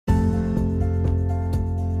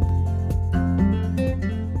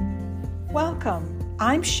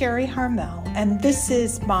I'm Sherry Harmel, and this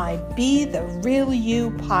is my Be the Real You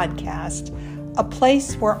podcast, a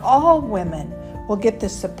place where all women will get the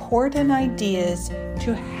support and ideas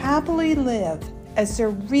to happily live as their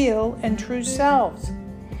real and true selves.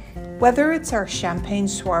 Whether it's our champagne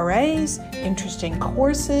soirees, interesting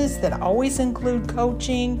courses that always include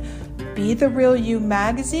coaching, Be the Real You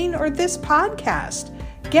magazine, or this podcast,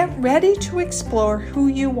 get ready to explore who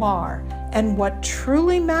you are and what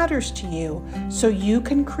truly matters to you so you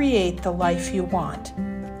can create the life you want.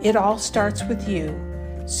 It all starts with you.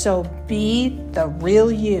 So be the real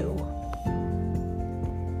you.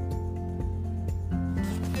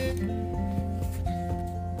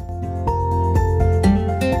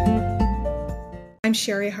 I'm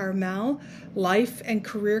Sherry Harmel, life and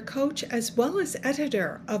career coach, as well as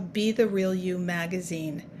editor of Be the Real You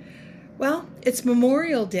magazine. Well, it's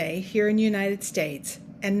Memorial Day here in the United States,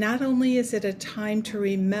 and not only is it a time to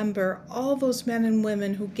remember all those men and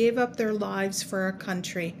women who gave up their lives for our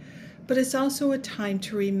country, but it's also a time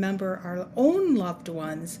to remember our own loved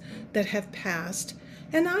ones that have passed.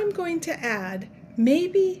 And I'm going to add,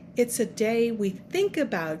 maybe it's a day we think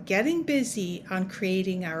about getting busy on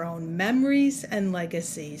creating our own memories and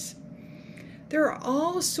legacies. There are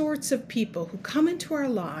all sorts of people who come into our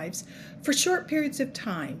lives for short periods of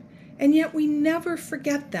time, and yet we never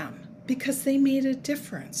forget them because they made a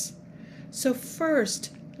difference. So first,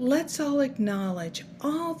 let's all acknowledge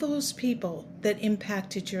all those people that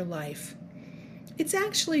impacted your life. It's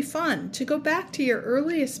actually fun to go back to your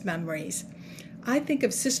earliest memories. I think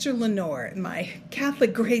of Sister Lenore in my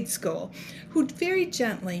Catholic grade school, who very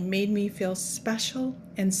gently made me feel special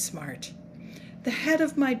and smart. The head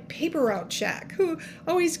of my paper route shack, who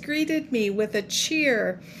always greeted me with a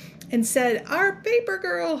cheer and said, "Our paper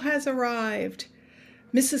girl has arrived."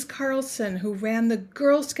 Mrs. Carlson, who ran the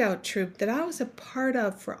Girl Scout troop that I was a part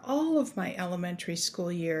of for all of my elementary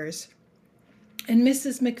school years. And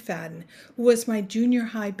Mrs. McFadden, who was my junior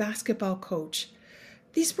high basketball coach.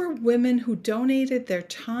 These were women who donated their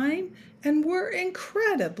time and were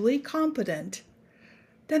incredibly competent.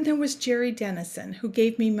 Then there was Jerry Dennison, who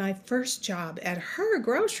gave me my first job at her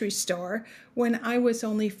grocery store when I was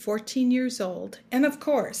only 14 years old, and of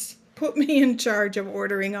course, put me in charge of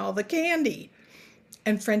ordering all the candy.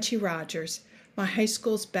 And Frenchie Rogers, my high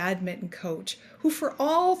school's badminton coach, who for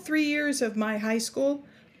all 3 years of my high school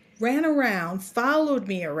ran around, followed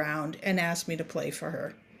me around, and asked me to play for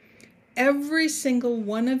her. Every single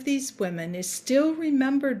one of these women is still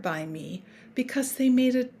remembered by me because they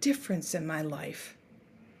made a difference in my life.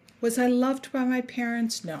 Was I loved by my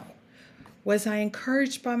parents? No. Was I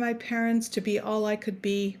encouraged by my parents to be all I could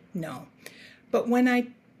be? No. But when I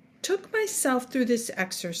took myself through this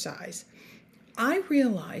exercise, I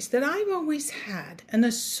realized that I've always had an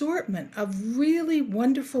assortment of really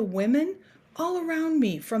wonderful women all around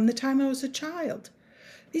me from the time I was a child.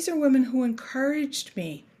 These are women who encouraged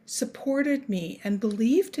me, supported me, and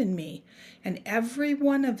believed in me, and every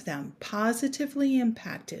one of them positively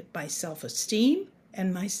impacted my self-esteem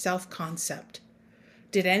and my self-concept.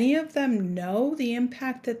 Did any of them know the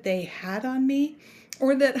impact that they had on me,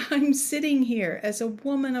 or that I'm sitting here as a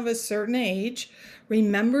woman of a certain age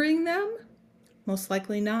remembering them? Most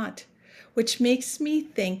likely not, which makes me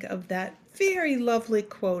think of that very lovely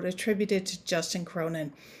quote attributed to Justin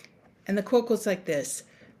Cronin. And the quote goes like this: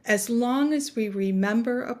 "As long as we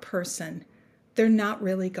remember a person, they're not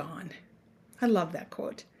really gone." I love that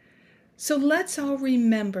quote. So let's all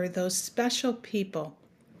remember those special people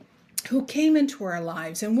who came into our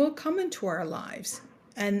lives and will come into our lives,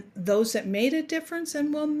 and those that made a difference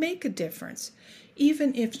and will make a difference,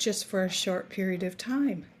 even if just for a short period of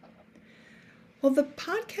time. Well, the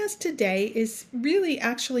podcast today is really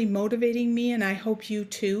actually motivating me, and I hope you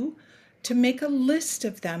too, to make a list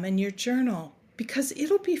of them in your journal, because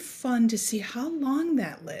it'll be fun to see how long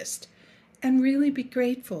that list, and really be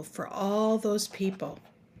grateful for all those people.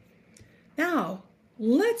 Now,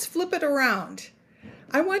 let's flip it around.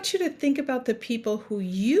 I want you to think about the people who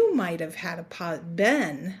you might have had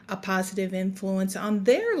been a positive influence on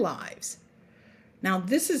their lives. Now,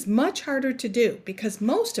 this is much harder to do because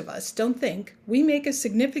most of us don't think we make a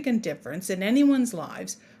significant difference in anyone's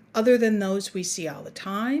lives other than those we see all the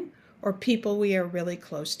time or people we are really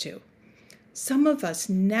close to. Some of us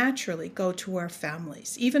naturally go to our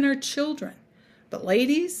families, even our children. But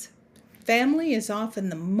ladies, family is often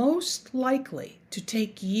the most likely to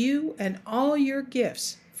take you and all your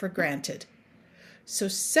gifts for granted. So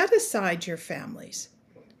set aside your families.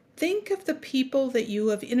 Think of the people that you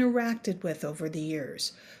have interacted with over the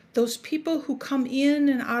years, those people who come in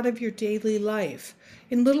and out of your daily life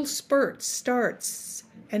in little spurts, starts,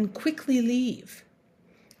 and quickly leave.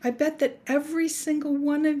 I bet that every single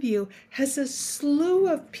one of you has a slew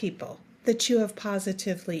of people that you have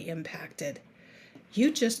positively impacted.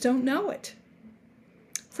 You just don't know it.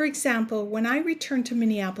 For example, when I returned to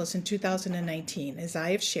Minneapolis in 2019, as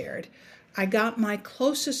I have shared, I got my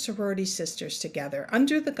closest sorority sisters together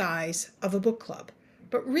under the guise of a book club.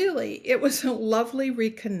 But really, it was a lovely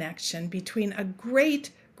reconnection between a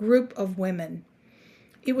great group of women.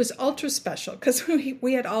 It was ultra special because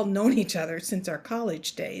we had all known each other since our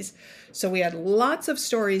college days. So we had lots of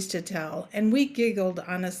stories to tell, and we giggled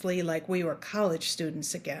honestly like we were college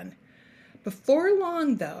students again. Before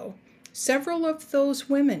long, though, several of those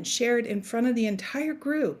women shared in front of the entire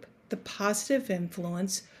group the positive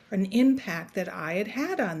influence and impact that I had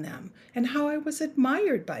had on them and how I was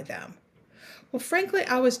admired by them. Well, frankly,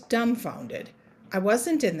 I was dumbfounded. I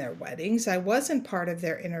wasn't in their weddings. I wasn't part of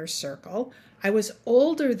their inner circle. I was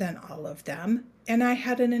older than all of them, and I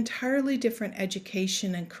had an entirely different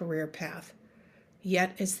education and career path.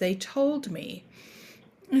 Yet, as they told me,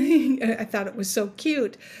 I thought it was so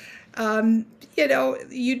cute. You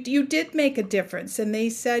did make a difference. And they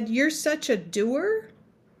said, you're such a doer,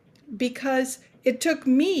 because it took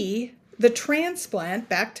me, the transplant,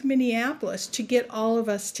 back to Minneapolis to get all of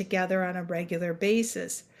us together on a regular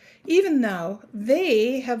basis, even though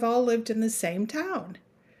they have all lived in the same town.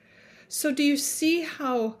 So do you see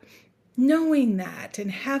how knowing that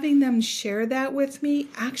and having them share that with me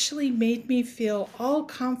actually made me feel all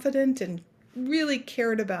confident and really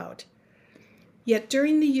cared about? Yet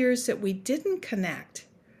during the years that we didn't connect,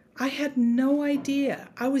 I had no idea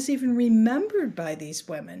I was even remembered by these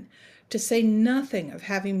women, to say nothing of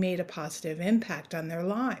having made a positive impact on their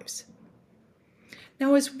lives.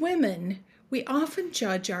 Now, as women, we often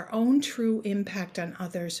judge our own true impact on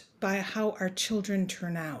others by how our children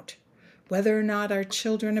turn out, whether or not our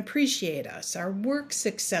children appreciate us, our work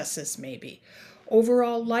successes maybe,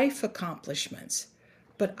 overall life accomplishments.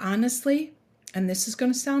 But honestly, and this is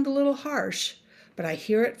going to sound a little harsh, but I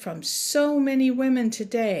hear it from so many women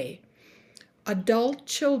today, adult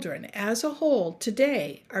children as a whole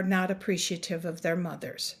today are not appreciative of their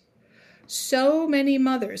mothers. So many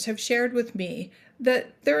mothers have shared with me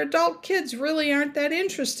that their adult kids really aren't that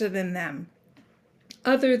interested in them,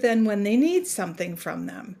 other than when they need something from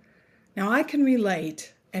them. Now, I can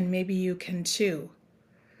relate, and maybe you can too.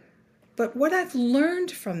 But what I've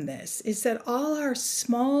learned from this is that all our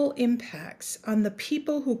small impacts on the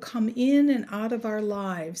people who come in and out of our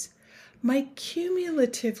lives might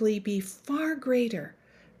cumulatively be far greater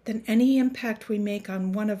than any impact we make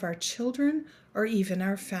on one of our children or even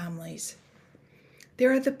our families.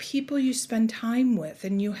 There are the people you spend time with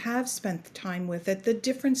and you have spent time with at the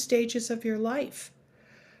different stages of your life.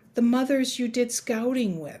 The mothers you did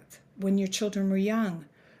scouting with when your children were young,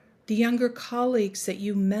 the younger colleagues that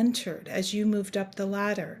you mentored as you moved up the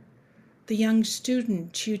ladder, the young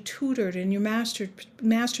student you tutored in your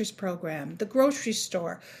master's program, the grocery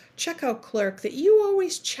store checkout clerk that you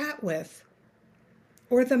always chat with,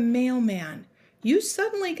 or the mailman you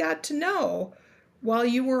suddenly got to know while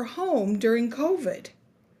you were home during COVID.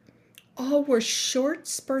 All were short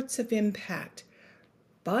spurts of impact,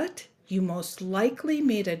 but you most likely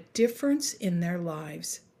made a difference in their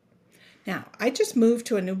lives. Now, I just moved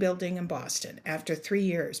to a new building in Boston after 3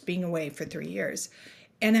 years, being away for 3 years,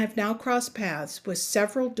 and I've now crossed paths with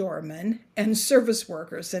several doormen and service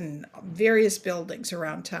workers in various buildings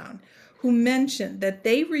around town who mentioned that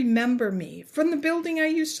they remember me from the building I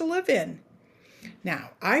used to live in.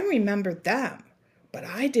 Now, I remembered them, but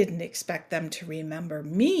I didn't expect them to remember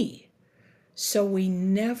me. So we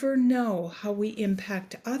never know how we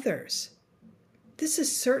impact others. This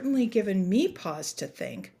has certainly given me pause to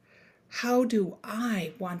think, how do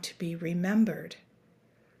I want to be remembered?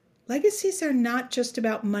 Legacies are not just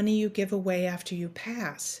about money you give away after you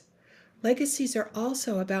pass. Legacies are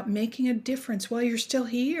also about making a difference while you're still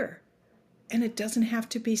here. And it doesn't have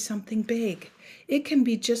to be something big. It can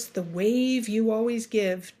be just the wave you always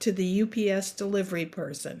give to the UPS delivery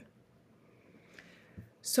person.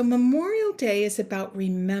 So Memorial Day is about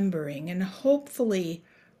remembering, and hopefully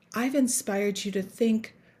I've inspired you to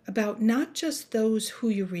think about not just those who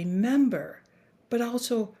you remember, but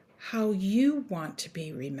also how you want to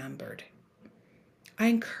be remembered. I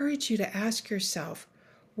encourage you to ask yourself,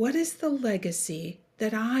 what is the legacy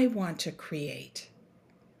that I want to create?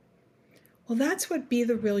 Well, that's what Be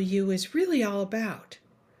the Real You is really all about.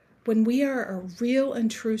 When we are our real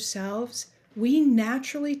and true selves, we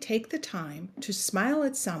naturally take the time to smile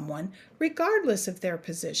at someone regardless of their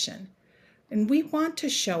position. And we want to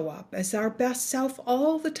show up as our best self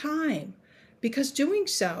all the time, because doing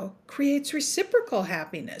so creates reciprocal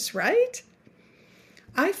happiness, right?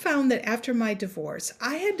 I found that after my divorce,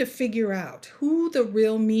 I had to figure out who the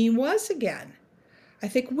real me was again. I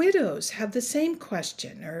think widows have the same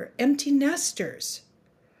question, or empty nesters.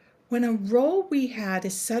 When a role we had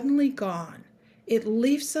is suddenly gone, it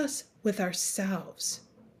leaves us with ourselves,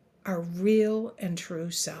 our real and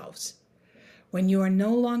true selves. When you are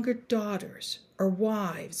no longer daughters or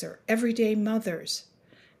wives or everyday mothers,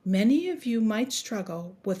 many of you might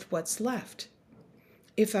struggle with what's left.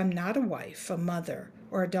 If I'm not a wife, a mother,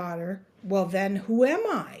 or a daughter, well then who am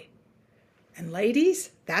I? And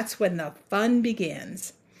ladies, that's when the fun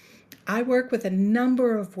begins. I work with a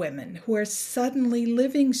number of women who are suddenly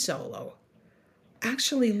living solo.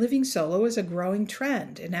 Actually, living solo is a growing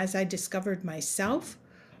trend, and as I discovered myself,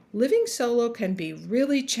 living solo can be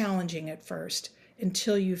really challenging at first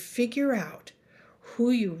until you figure out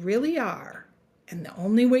who you really are. And the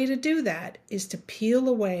only way to do that is to peel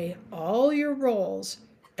away all your roles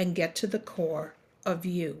and get to the core of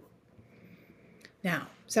you. Now,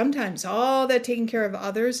 sometimes all that taking care of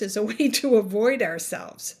others is a way to avoid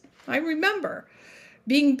ourselves. I remember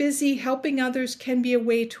being busy helping others can be a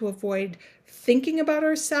way to avoid thinking about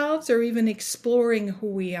ourselves or even exploring who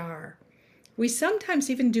we are. We sometimes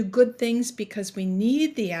even do good things because we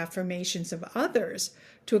need the affirmations of others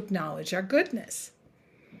to acknowledge our goodness.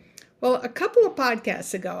 Well, a couple of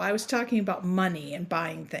podcasts ago, I was talking about money and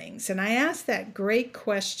buying things, and I asked that great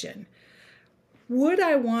question, would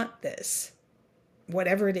I want this,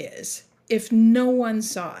 whatever it is, if no one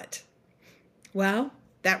saw it? Well,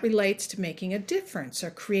 that relates to making a difference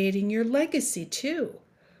or creating your legacy too.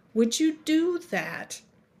 Would you do that?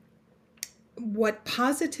 What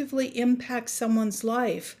positively impacts someone's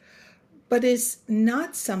life, but is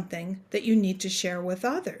not something that you need to share with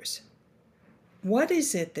others? What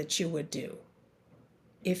is it that you would do?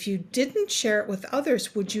 If you didn't share it with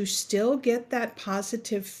others, would you still get that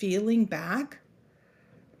positive feeling back?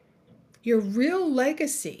 Your real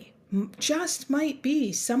legacy just might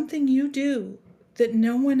be something you do that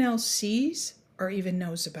no one else sees or even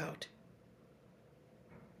knows about.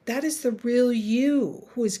 That is the real you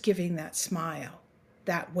who is giving that smile,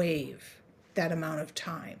 that wave, that amount of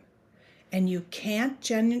time. And you can't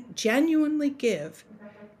genuinely give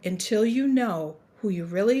until you know who you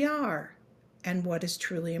really are and what is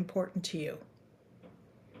truly important to you.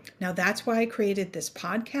 Now that's why I created this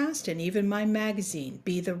podcast and even my magazine,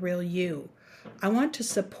 Be the Real You. I want to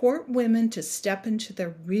support women to step into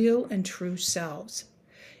their real and true selves.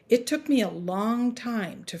 It took me a long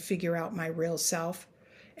time to figure out my real self,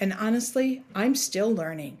 and honestly, I'm still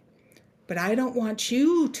learning. But I don't want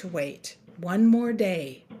you to wait one more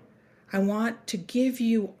day. I want to give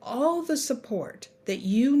you all the support that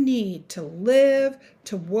you need to live,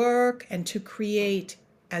 to work, and to create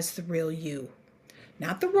as the real you.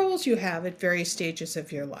 Not the roles you have at various stages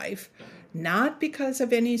of your life, not because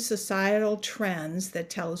of any societal trends that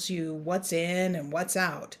tells you what's in and what's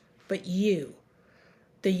out, but you,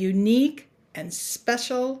 the unique and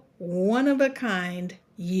special, one-of-a-kind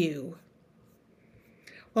you.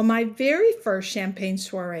 Well, my very first champagne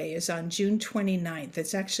soiree is on June 29th.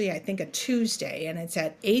 It's actually, I think, a Tuesday, and it's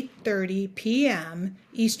at 8:30 p.m.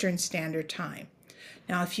 Eastern Standard Time.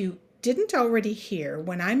 Now, if you didn't already hear,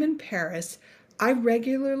 when I'm in Paris, I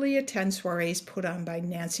regularly attend soirees put on by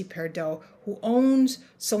Nancy Perdot, who owns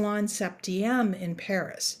Salon Septième in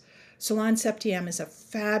Paris. Salon Septième is a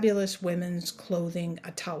fabulous women's clothing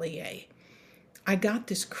atelier. I got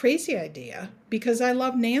this crazy idea because I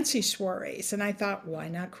love Nancy's soirees, and I thought, why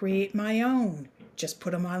not create my own? Just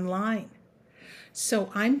put them online. So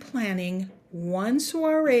I'm planning one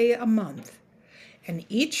soiree a month, and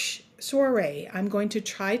each soiree I'm going to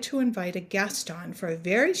try to invite a guest on for a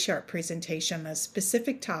very short presentation on a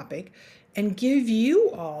specific topic and give you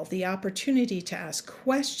all the opportunity to ask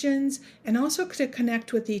questions and also to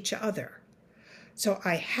connect with each other. So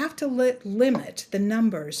I have to limit the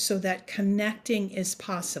numbers so that connecting is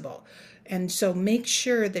possible. And so make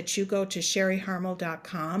sure that you go to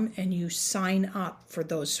sherryharmel.com and you sign up for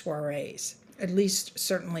those soirees, at least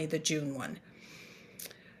certainly the June one.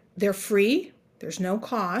 They're free, there's no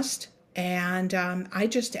cost, and I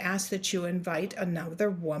just ask that you invite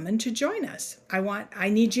another woman to join us. I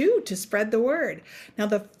need you to spread the word. Now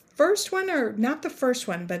the first one, or not the first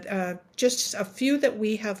one, but just a few that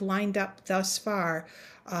we have lined up thus far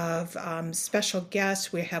of special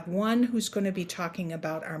guests. We have one who's going to be talking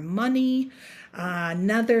about our money,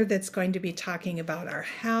 another that's going to be talking about our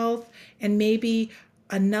health, and maybe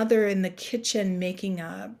another in the kitchen making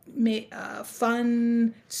a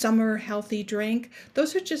fun summer healthy drink.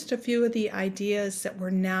 Those are just a few of the ideas that we're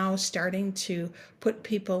now starting to put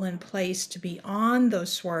people in place to be on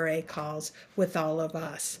those soiree calls with all of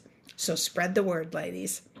us. So spread the word,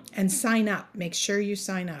 ladies, and sign up. Make sure you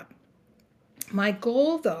sign up. My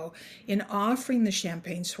goal, though, in offering the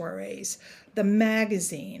champagne soirees, the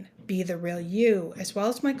magazine, Be the Real You, as well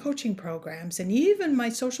as my coaching programs and even my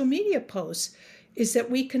social media posts, is that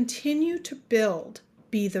we continue to build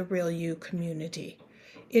Be the Real You community.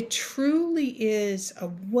 It truly is a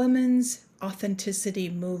women's authenticity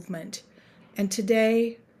movement. And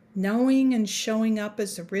today, knowing and showing up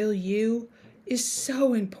as the real you is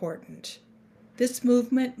so important. This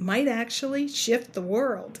movement might actually shift the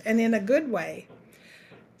world, and in a good way.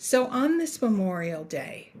 So on this Memorial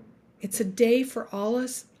Day, it's a day for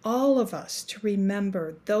all of us to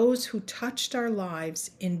remember those who touched our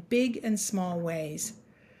lives in big and small ways.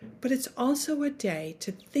 But it's also a day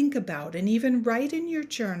to think about and even write in your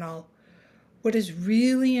journal what is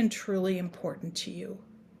really and truly important to you,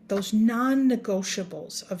 those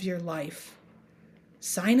non-negotiables of your life.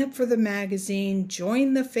 Sign up for the magazine,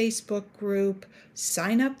 join the Facebook group,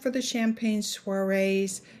 sign up for the champagne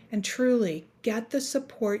soirees, and truly get the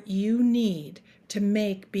support you need to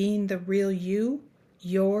make being the real you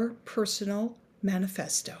your personal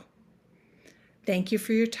manifesto. Thank you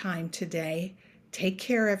for your time today. Take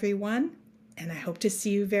care, everyone, and I hope to see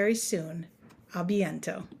you very soon. A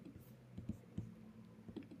biento.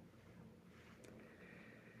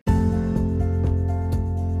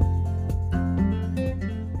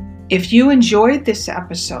 If you enjoyed this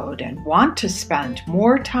episode and want to spend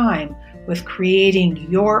more time with creating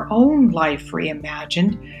your own life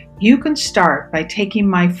reimagined, you can start by taking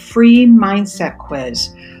my free mindset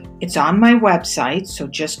quiz. It's on my website, so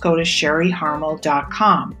just go to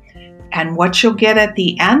sherryharmel.com. And what you'll get at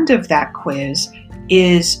the end of that quiz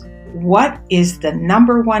is what is the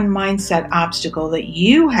number one mindset obstacle that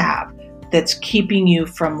you have that's keeping you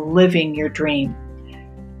from living your dream.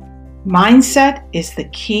 Mindset is the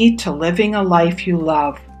key to living a life you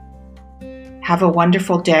love. Have a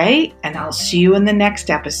wonderful day, and I'll see you in the next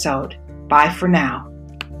episode. Bye for now.